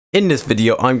In this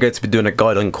video, I'm going to be doing a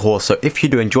guide on KOR, so if you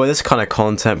do enjoy this kind of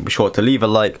content, be sure to leave a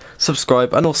like,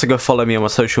 subscribe, and also go follow me on my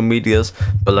social medias.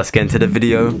 But let's get into the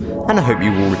video, and I hope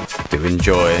you all do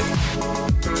enjoy.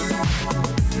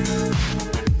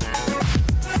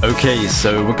 Okay,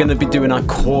 so we're going to be doing our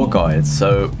KOR guide.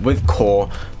 So with KOR,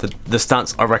 the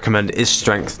stance I recommend is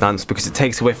strength stance because it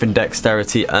takes away from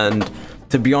dexterity, and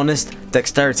to be honest,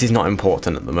 dexterity is not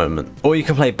important at the moment. Or you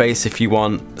can play base if you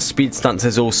want. Speed stance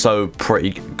is also pretty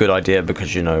good idea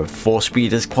because, you know, 4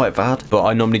 speed is quite bad. But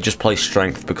I normally just play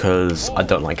strength because I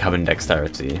don't like having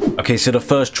dexterity. Okay, so the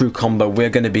first true combo we're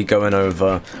going to be going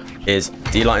over is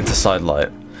D-light into side light.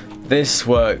 This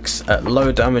works at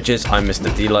low damages. I missed the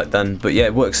D-light then, but yeah,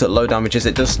 it works at low damages.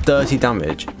 It does 30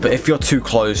 damage, but if you're too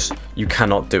close, you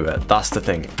cannot do it. That's the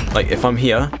thing. Like, if I'm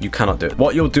here, you cannot do it.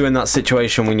 What you'll do in that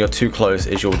situation when you're too close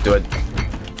is you'll do a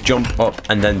jump up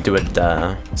and then do a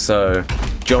dare. So,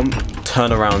 jump,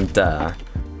 turn around, dare.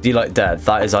 D-light dare.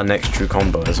 That is our next true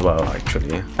combo as well,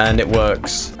 actually. And it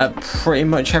works at pretty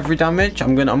much every damage.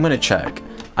 I'm gonna check.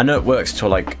 I know it works till,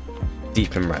 like,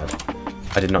 deep in red.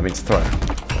 I did not mean to throw.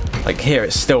 Like here,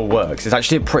 it still works. It's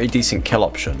actually a pretty decent kill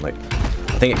option. Like,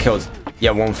 I think it kills, yeah,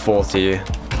 140.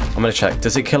 I'm gonna check.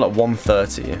 Does it kill at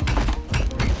 130?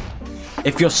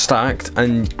 If you're stacked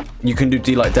and you can do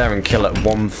D-light dare and kill at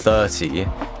 130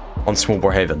 on Small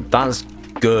Bore Haven, that's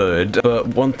good. But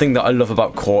one thing that I love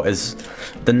about KOR is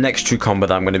the next true combo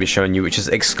that I'm going to be showing you, which is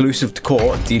exclusive to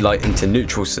KOR, D-light into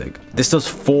neutral sig. This does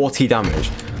 40 damage.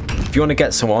 If you want to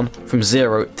get someone from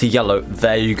 0 to yellow,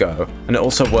 there you go. And it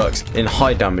also works in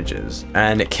high damages.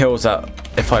 And it kills at,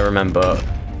 if I remember,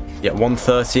 yeah,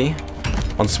 130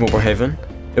 on Small Bore Haven.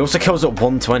 It also kills at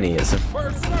 120.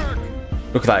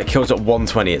 Look at that, it kills at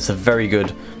 120. It's a very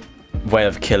good way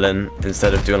of killing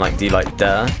instead of doing like D-light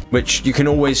dare, which you can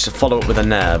always follow up with a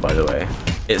nair, by the way.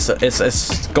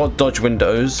 It's got dodge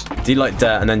windows, D-light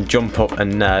dare, and then jump up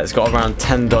and nair. It's got around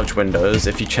 10 dodge windows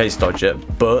if you chase dodge it,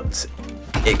 but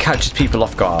it catches people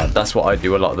off guard. That's what I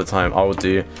do a lot of the time. I will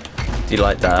do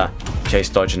D-light dare, chase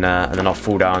dodge nair, and then I'll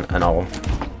fall down and I'll,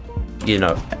 you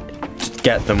know,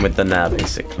 get them with the nair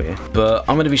basically. But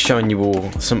I'm going to be showing you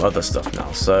all some other stuff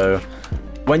now. So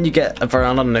when you get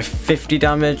around, I don't know, 50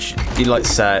 damage, D-light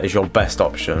set is your best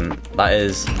option. That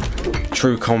is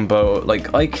true combo.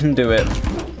 Like, I can do it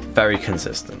very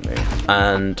consistently.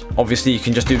 And obviously you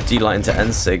can just do D-light into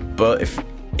N-sig, but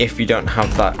if you don't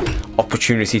have that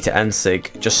opportunity to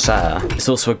N-sig, just Sair. It's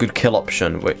also a good kill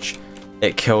option, which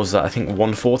it kills at, I think,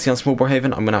 140 on Small Bore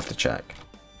Haven. I'm going to have to check.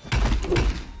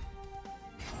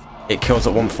 It kills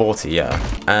at 140, yeah.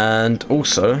 And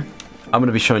also, I'm going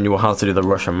to be showing you how to do the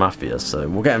Russian Mafia. So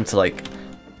we'll get him to like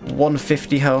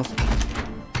 150 health.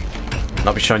 And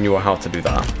I'll be showing you how to do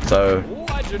that. So,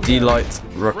 D-light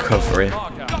recovery.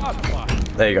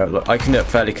 There you go. Look, I can do it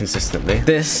fairly consistently.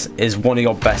 This is one of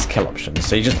your best kill options.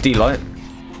 So you just D-light,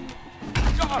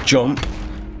 jump,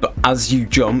 but as you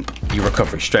jump, you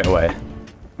recover straight away.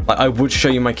 Like, I would show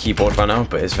you my keyboard right now,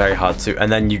 but it's very hard to.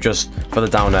 And then you just, for the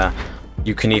down air,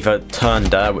 you can either turn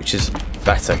there, which is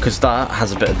better, because that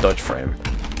has a bit of dodge frame.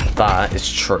 That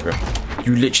is true.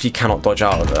 You literally cannot dodge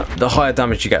out of it. The higher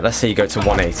damage you get, let's say you go to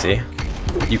 180,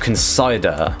 you can side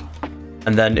air,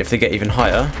 and then if they get even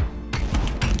higher,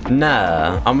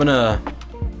 nah, I'm gonna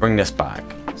bring this back.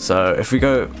 So if we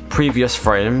go previous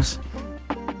frames,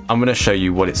 I'm gonna show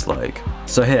you what it's like.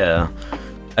 So here,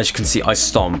 as you can see, I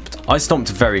stomped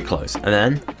very close, and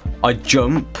then I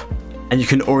jump, and you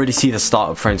can already see the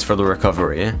startup frames for the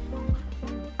recovery.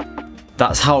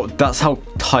 That's how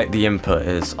tight the input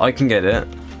is. I can get it.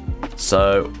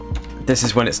 So this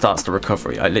is when it starts the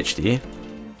recovery. I literally,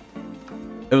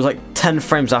 it was like 10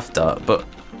 frames after, but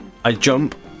I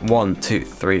jump 1, 2,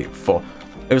 3, 4.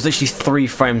 It was literally 3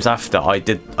 frames after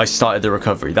I started the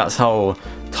recovery. That's how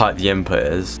tight the input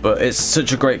is. But it's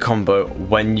such a great combo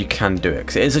when you can do it,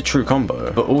 because it is a true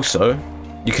combo. But also,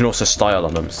 you can also style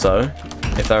on them. So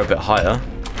if they're a bit higher,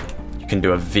 you can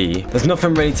do a V. There's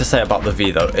nothing really to say about the V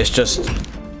though. It's just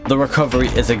the recovery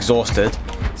is exhausted,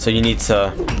 so you need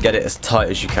to get it as tight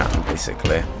as you can,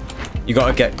 basically. You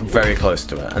gotta get very close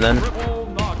to it, and then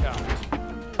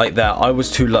like there, I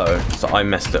was too low, so I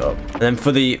messed it up. And then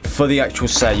for the actual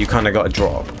set, you kind of got to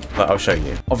drop, but I'll show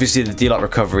you. Obviously, the D-light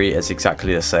recovery is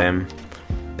exactly the same.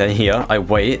 Then here, I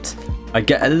wait. I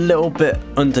get a little bit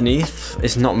underneath.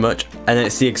 It's not much, and then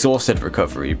it's the exhausted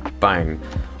recovery. Bang.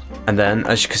 And then,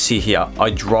 as you can see here, I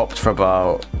dropped for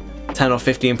about 10 or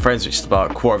 15 frames, which is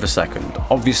about a quarter of a second.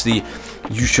 Obviously,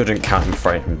 you shouldn't count in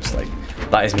frames. Like,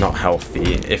 that is not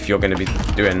healthy if you're going to be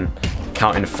doing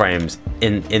counting frames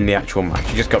in the actual match.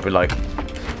 You just got to be like,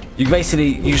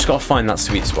 You just gotta find that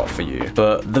sweet spot for you.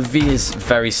 But the V is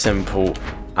very simple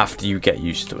after you get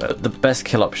used to it. The best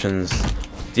kill options,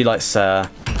 do you like Sir?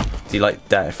 Do you like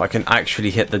Dare? If I can actually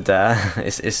hit the Dare,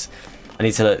 I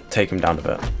need to take him down a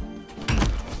bit.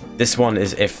 This one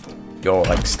is if you're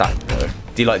like stacked though.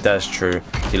 Do you like Dare's true?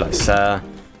 Do you like Sir?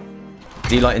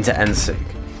 Do you like into N-Sig?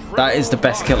 That is the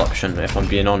best kill option if I'm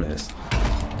being honest.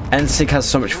 N-Sig has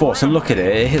so much force and look at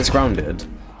it, it hits grounded.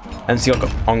 N-Sig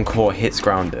on core hits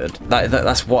grounded.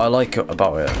 That's what I like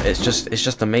about it. It's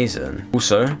just amazing.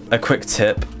 Also, a quick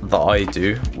tip that I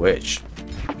do, which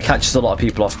catches a lot of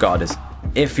people off guard, is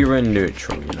if you're in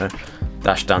neutral, you know,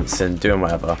 dash dancing, doing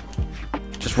whatever,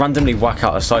 just randomly whack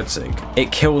out a side sig.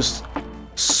 It kills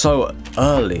so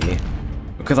early.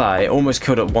 Look at that, it almost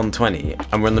killed at 120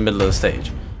 and we're in the middle of the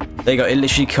stage. There you go, it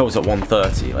literally kills at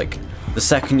 130. Like, the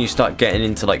second you start getting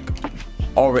into like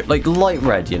light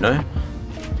red, you know?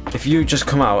 If you just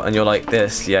come out and you're like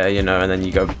this, yeah, you know, and then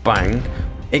you go bang,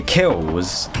 it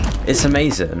kills. It's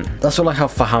amazing. That's all I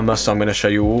have for hammer, so I'm going to show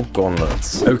you all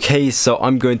gauntlets. Okay, so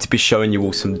I'm going to be showing you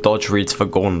all some dodge reads for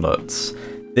gauntlets.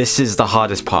 This is the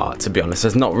hardest part, to be honest.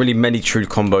 There's not really many true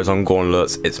combos on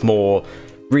gauntlets. It's more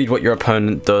read what your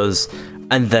opponent does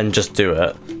and then just do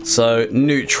it. So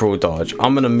neutral dodge.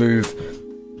 I'm going to move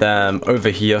them over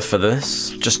here for this,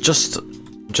 just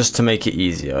to make it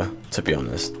easier, to be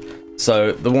honest.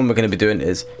 So the one we're going to be doing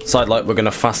is side light. We're going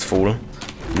to fast fall.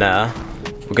 Nah,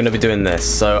 we're going to be doing this.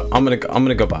 So I'm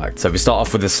gonna go back. So we start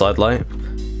off with the side light,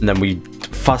 and then we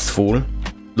fast fall.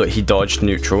 Look, he dodged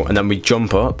neutral, and then we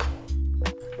jump up.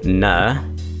 Nah.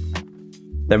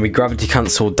 Then we gravity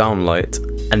cancel down light,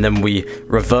 and then we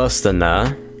reverse the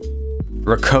nair,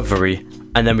 recovery,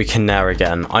 and then we can nair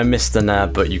again. I missed the nair,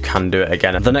 but you can do it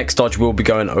again. The next dodge we'll be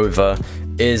going over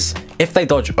is if they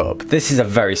dodge up. This is a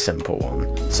very simple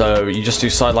one. So you just do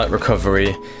side light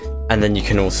recovery, and then you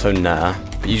can also nair.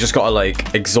 But you just gotta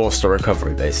like exhaust the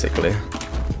recovery basically.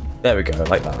 There we go,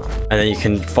 like that. And then you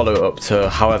can follow it up to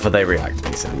however they react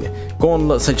basically.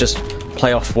 Gauntlets are just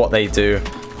play off what they do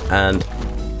and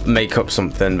make up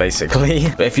something basically.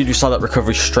 But if you do side light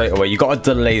recovery straight away, you gotta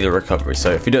delay the recovery.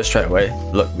 So if you do it straight away,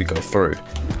 look, we go through.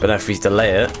 But then if we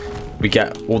delay it, we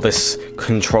get all this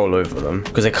control over them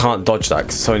because they can't dodge that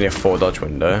because it's only a 4 dodge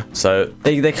window. So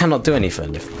they cannot do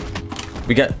anything. If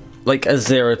we get like a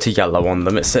 0 to yellow on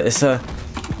them, it's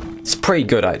pretty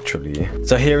good actually.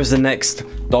 So here is the next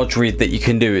dodge read that you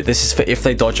can do. This is for if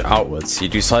they dodge outwards. You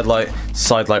do side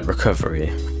light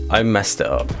recovery. I messed it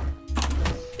up.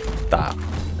 That.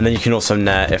 And then you can also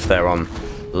nair if they're on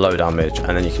low damage, and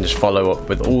then you can just follow up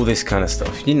with all this kind of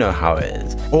stuff. You know how it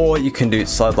is. Or you can do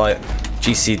side light,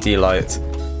 GCD light,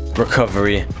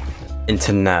 recovery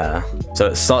into nair. So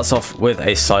it starts off with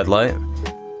a side light,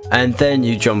 and then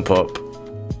you jump up,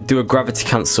 do a gravity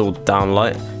cancel down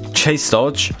light, chase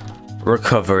dodge,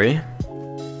 recovery,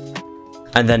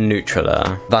 and then neutral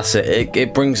air. That's it.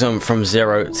 It brings them from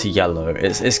 0 to yellow.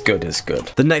 It's good, it's good.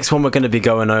 The next one we're going to be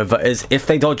going over is if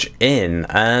they dodge in,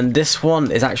 and this one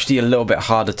is actually a little bit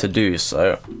harder to do,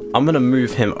 so I'm going to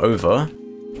move him over.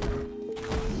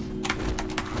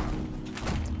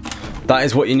 That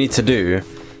is what you need to do.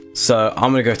 So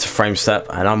I'm going to go to frame step,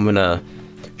 and I'm going to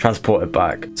transport it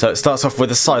back. So it starts off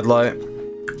with a side light,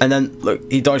 and then look,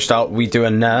 he dodged out. We do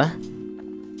a nair,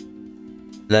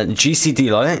 then GCD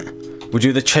light. We'll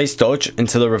do the chase dodge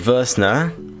into the reverse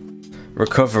nair,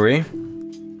 recovery,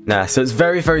 nair. So it's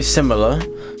very, very similar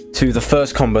to the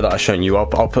first combo that I've shown you. I'll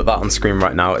put that on screen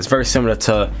right now. It's very similar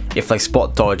to if they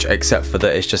spot dodge, except for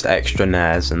that it's just extra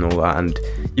nairs and all that, and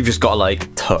you've just got to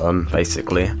like turn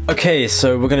basically. Okay,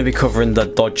 so we're going to be covering the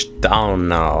dodge down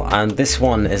now, and this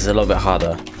one is a little bit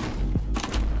harder.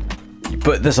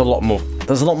 But there's a lot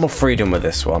more freedom with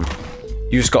this one.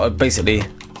 You just got to basically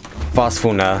fast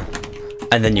fall nair,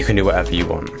 and then you can do whatever you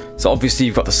want. So obviously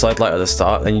you've got the side light at the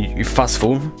start, then you fast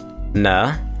fall,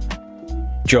 nair,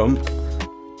 jump.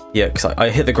 Yeah, because I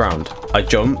hit the ground. I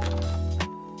jump,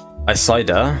 I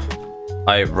side air,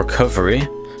 I recovery,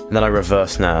 and then I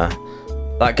reverse nair.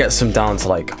 That gets them down to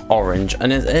like orange,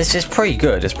 and it's just pretty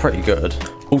good. It's pretty good.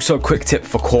 Also, quick tip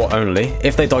for core only.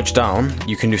 If they dodge down,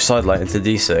 you can do side light into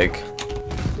D-sig.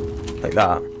 Like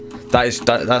that.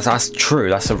 That's true,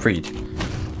 that's a read.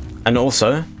 And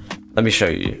also, let me show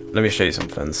you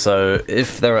something. So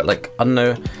if they're at like, I don't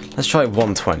know, let's try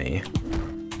 120.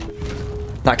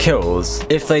 That kills.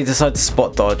 If they decide to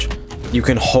spot dodge, you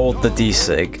can hold the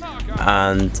D-sig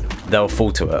and they'll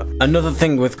fall to it. Another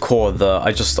thing with core that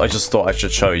I just thought I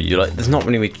should show you, like there's not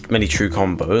really many true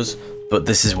combos, but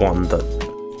this is one that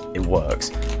it works.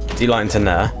 D-light into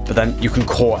nair, but then you can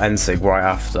core N-sig right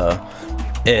after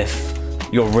if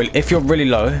if you're really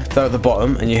low, they're at the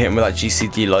bottom, and you hit them with that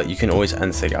GCD light, you can always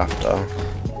end sig after.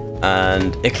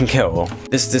 And it can kill.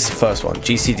 This is the first one.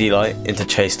 GCD light into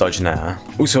chase, dodge, nair.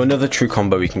 Also, another true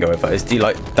combo we can go over is D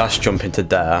light, dash, jump into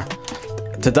dare.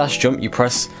 To dash jump, you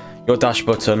press your dash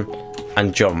button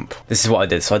and jump. This is what I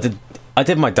did. So I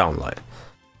did my down light.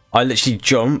 I literally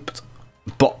jumped,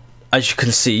 but as you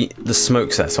can see, the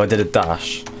smoke's there, so I did a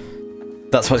dash.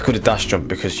 That's why it's called a dash jump,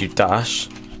 because you dash.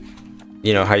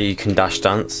 You know how you can dash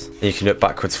dance, and you can do it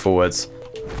backwards, forwards.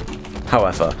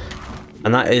 However,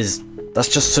 and that's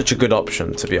just such a good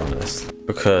option, to be honest,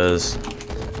 because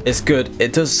it's good.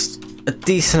 It does a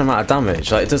decent amount of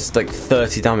damage. Like, it does like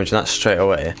 30 damage, and that's straight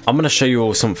away. I'm gonna show you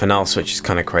all something else which is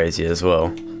kind of crazy as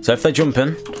well. So if they jump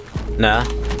in, nah,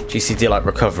 GCD like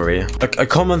recovery. A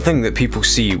common thing that people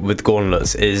see with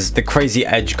gauntlets is the crazy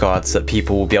edge guards that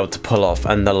people will be able to pull off,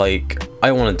 and they're like,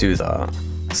 I want to do that.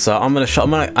 So I'm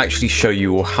gonna actually show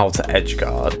you how to edge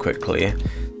guard quickly.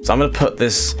 So I'm gonna put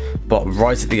this bot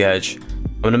right at the edge.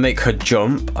 I'm gonna make her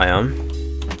jump, and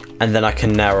then I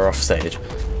can nair her off stage.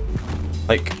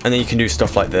 Like, and then you can do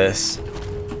stuff like this.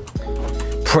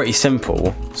 Pretty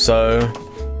simple. So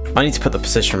I need to put the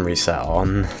position reset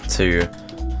on so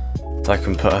I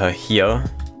can put her here,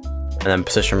 and then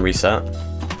position reset.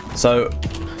 So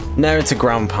nair into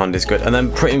ground pound is good, and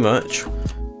then pretty much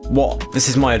this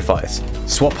is my advice.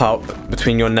 Swap out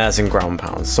between your nairs and ground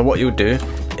pounds. So what you'll do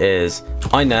is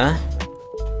I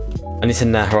need to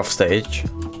nair her off stage,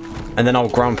 and then I'll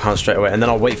ground pound straight away, and then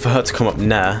I'll wait for her to come up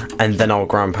nair, and then I'll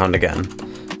ground pound again.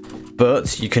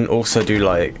 But you can also do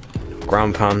like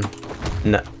ground pound,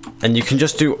 nair, and you can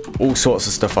just do all sorts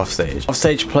of stuff off stage. Off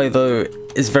stage play though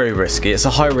is very risky. It's a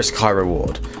high risk, high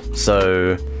reward.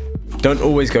 So don't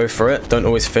always go for it. Don't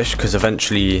always fish, because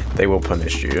eventually they will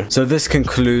punish you. So this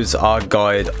concludes our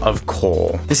guide of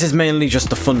KOR. This is mainly just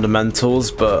the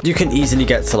fundamentals, but you can easily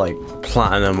get to like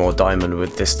platinum or diamond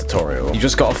with this tutorial. You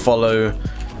just gotta follow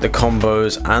the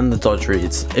combos and the dodge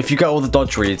reads. If you get all the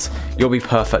dodge reads, you'll be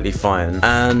perfectly fine.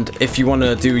 And if you want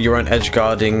to do your own edge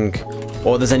guarding,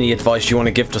 or there's any advice you want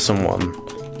to give to someone,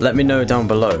 let me know down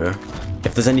below.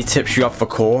 If there's any tips you have for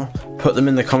KOR, put them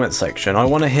in the comment section. I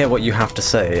want to hear what you have to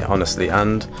say, honestly,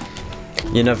 and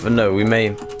you never know, we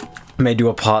may do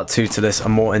a part 2 to this, a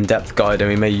more in-depth guide, and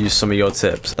we may use some of your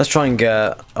tips. Let's try and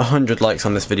get 100 likes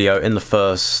on this video in the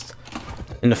first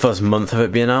month of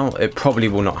it being out. It probably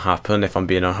will not happen, if I'm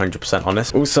being 100%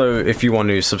 honest. Also, if you want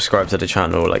to subscribe to the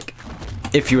channel, like,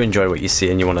 if you enjoy what you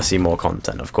see and you want to see more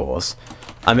content, of course.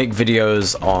 I make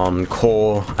videos on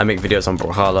KOR, I make videos on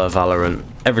Brawlhalla, Valorant,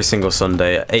 every single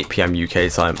Sunday at 8 PM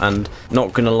UK time, and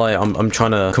not gonna lie, I'm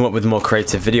trying to come up with more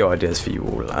creative video ideas for you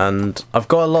all, and I've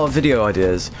got a lot of video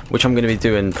ideas, which I'm gonna be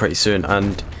doing pretty soon,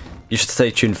 and you should stay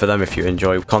tuned for them if you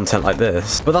enjoy content like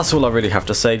this. But that's all I really have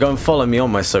to say. Go and follow me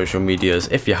on my social medias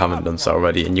if you haven't done so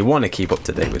already and you want to keep up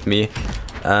to date with me,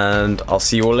 and I'll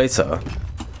see you all later.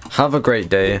 Have a great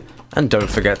day, and don't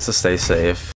forget to stay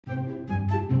safe.